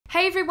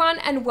everyone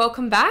and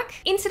welcome back.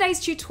 In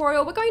today's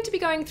tutorial, we're going to be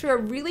going through a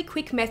really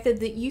quick method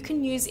that you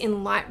can use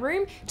in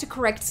Lightroom to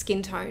correct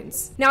skin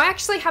tones. Now, I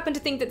actually happen to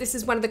think that this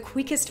is one of the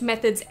quickest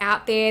methods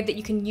out there that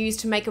you can use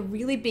to make a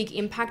really big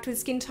impact with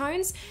skin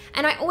tones.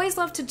 And I always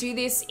love to do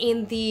this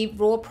in the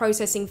raw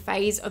processing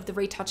phase of the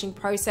retouching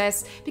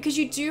process because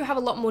you do have a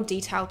lot more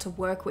detail to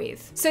work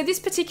with. So this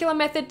particular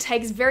method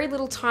takes very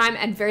little time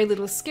and very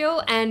little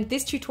skill, and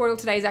this tutorial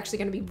today is actually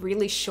going to be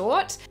really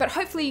short, but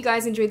hopefully you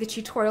guys enjoy the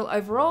tutorial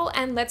overall,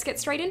 and let's get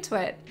straight into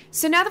it.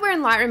 So now that we're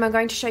in Lightroom, I'm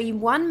going to show you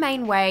one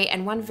main way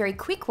and one very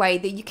quick way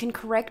that you can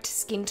correct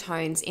skin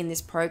tones in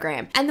this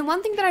program. And the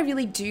one thing that I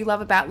really do love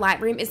about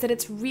Lightroom is that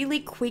it's really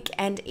quick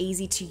and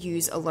easy to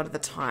use a lot of the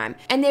time.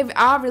 And there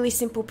are really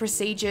simple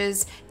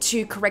procedures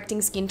to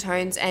correcting skin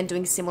tones and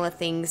doing similar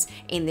things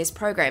in this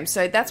program.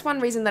 So that's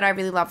one reason that I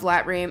really love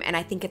Lightroom, and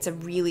I think it's a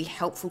really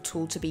helpful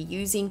tool to be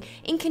using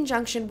in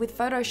conjunction with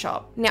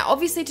Photoshop. Now,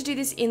 obviously to do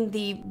this in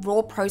the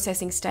raw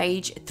processing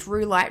stage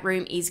through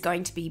Lightroom is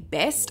going to be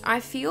best, I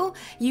feel.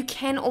 You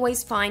can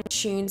always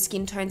fine-tune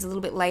skin tones a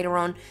little bit later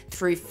on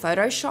through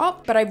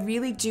Photoshop, but I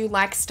really do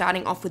like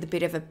starting off with a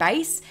bit of a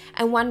base,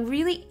 and one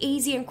really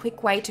easy and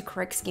quick way to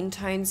correct skin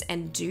tones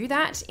and do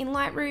that in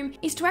Lightroom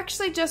is to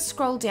actually just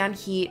scroll down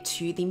here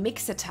to the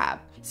Mixer tab.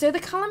 So the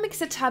color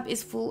mixer tab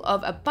is full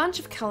of a bunch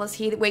of colors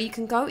here where you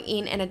can go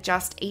in and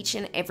adjust each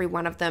and every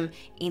one of them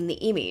in the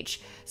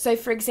image. So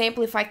for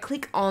example, if I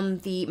click on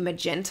the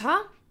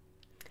magenta,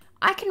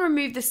 I can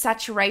remove the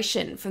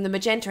saturation from the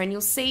magenta, and you'll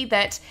see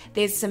that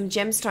there's some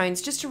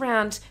gemstones just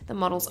around the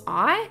model's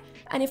eye.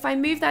 And if I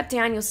move that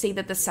down, you'll see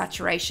that the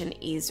saturation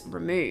is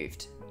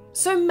removed.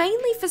 So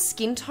mainly for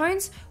skin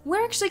tones,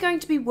 we're actually going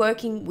to be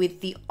working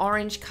with the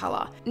orange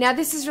color. Now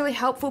this is really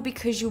helpful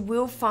because you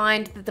will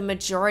find that the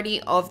majority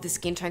of the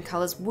skin tone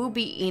colors will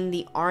be in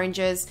the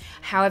oranges.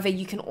 However,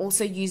 you can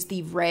also use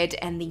the red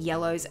and the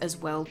yellows as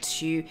well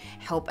to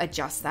help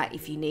adjust that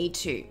if you need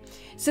to.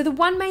 So the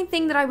one main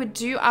thing that I would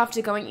do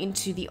after going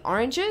into the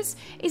oranges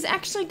is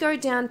actually go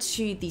down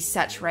to the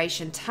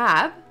saturation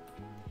tab,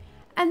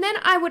 and then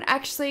I would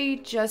actually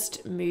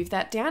just move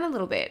that down a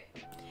little bit.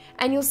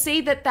 And you'll see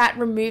that that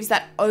removes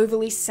that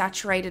overly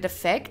saturated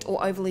effect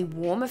or overly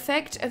warm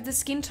effect of the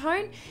skin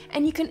tone.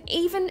 And you can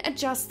even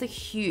adjust the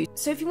hue.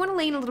 So if you want to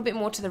lean a little bit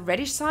more to the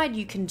reddish side,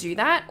 you can do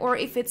that. Or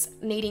if it's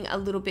needing a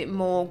little bit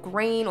more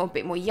green or a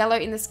bit more yellow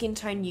in the skin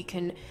tone, you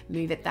can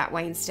move it that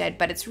way instead.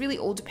 But it's really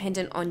all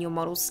dependent on your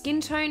model's skin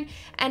tone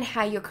and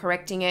how you're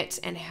correcting it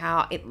and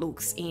how it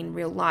looks in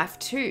real life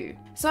too.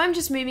 So I'm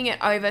just moving it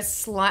over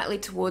slightly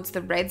towards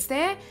the reds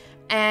there.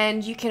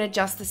 And you can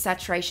adjust the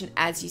saturation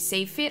as you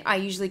see fit. I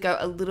usually go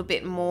a little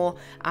bit more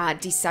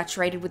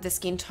desaturated with the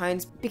skin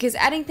tones because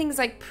adding things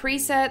like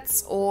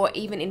presets or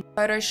even in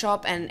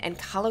Photoshop and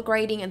color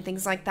grading and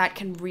things like that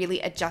can really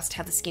adjust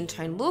how the skin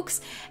tone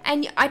looks.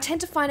 And I tend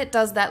to find it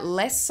does that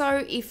less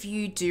so if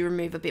you do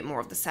remove a bit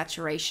more of the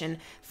saturation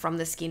from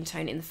the skin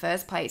tone in the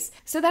first place.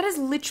 So that is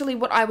literally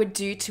what I would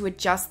do to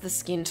adjust the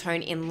skin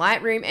tone in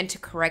Lightroom and to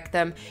correct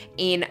them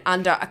in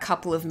under a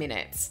couple of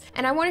minutes.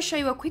 And I want to show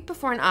you a quick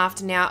before and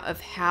after now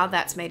of how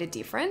that's made a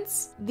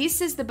difference.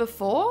 This is the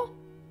before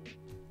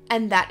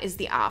and that is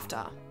the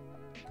after.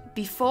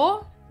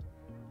 Before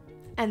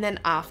and then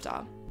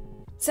after.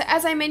 So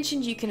as I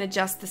mentioned, you can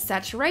adjust the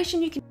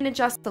saturation, you can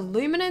adjust the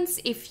luminance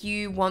if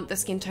you want the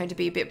skin tone to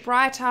be a bit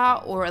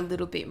brighter or a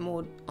little bit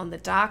more on the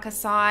darker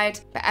side.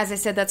 But as I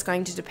said, that's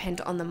going to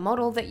depend on the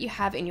model that you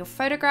have in your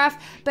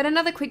photograph. But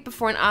another quick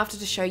before and after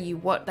to show you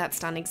what that's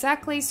done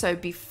exactly. So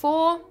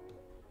before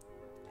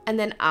and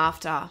then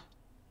after.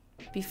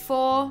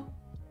 Before,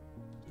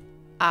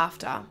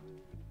 after.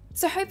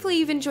 So hopefully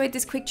you've enjoyed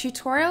this quick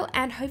tutorial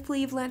and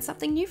hopefully you've learned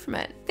something new from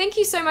it. Thank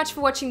you so much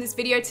for watching this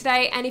video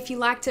today, and if you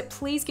liked it,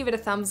 please give it a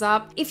thumbs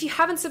up. If you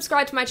haven't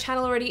subscribed to my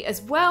channel already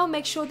as well,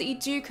 make sure that you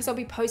do because I'll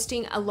be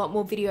posting a lot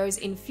more videos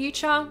in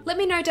future. Let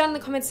me know down in the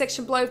comments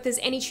section below if there's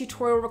any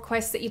tutorial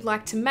requests that you'd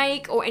like to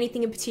make or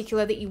anything in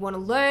particular that you want to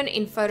learn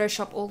in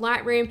Photoshop or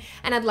Lightroom,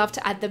 and I'd love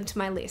to add them to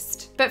my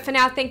list. But for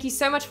now, thank you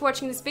so much for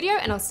watching this video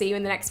and I'll see you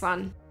in the next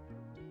one.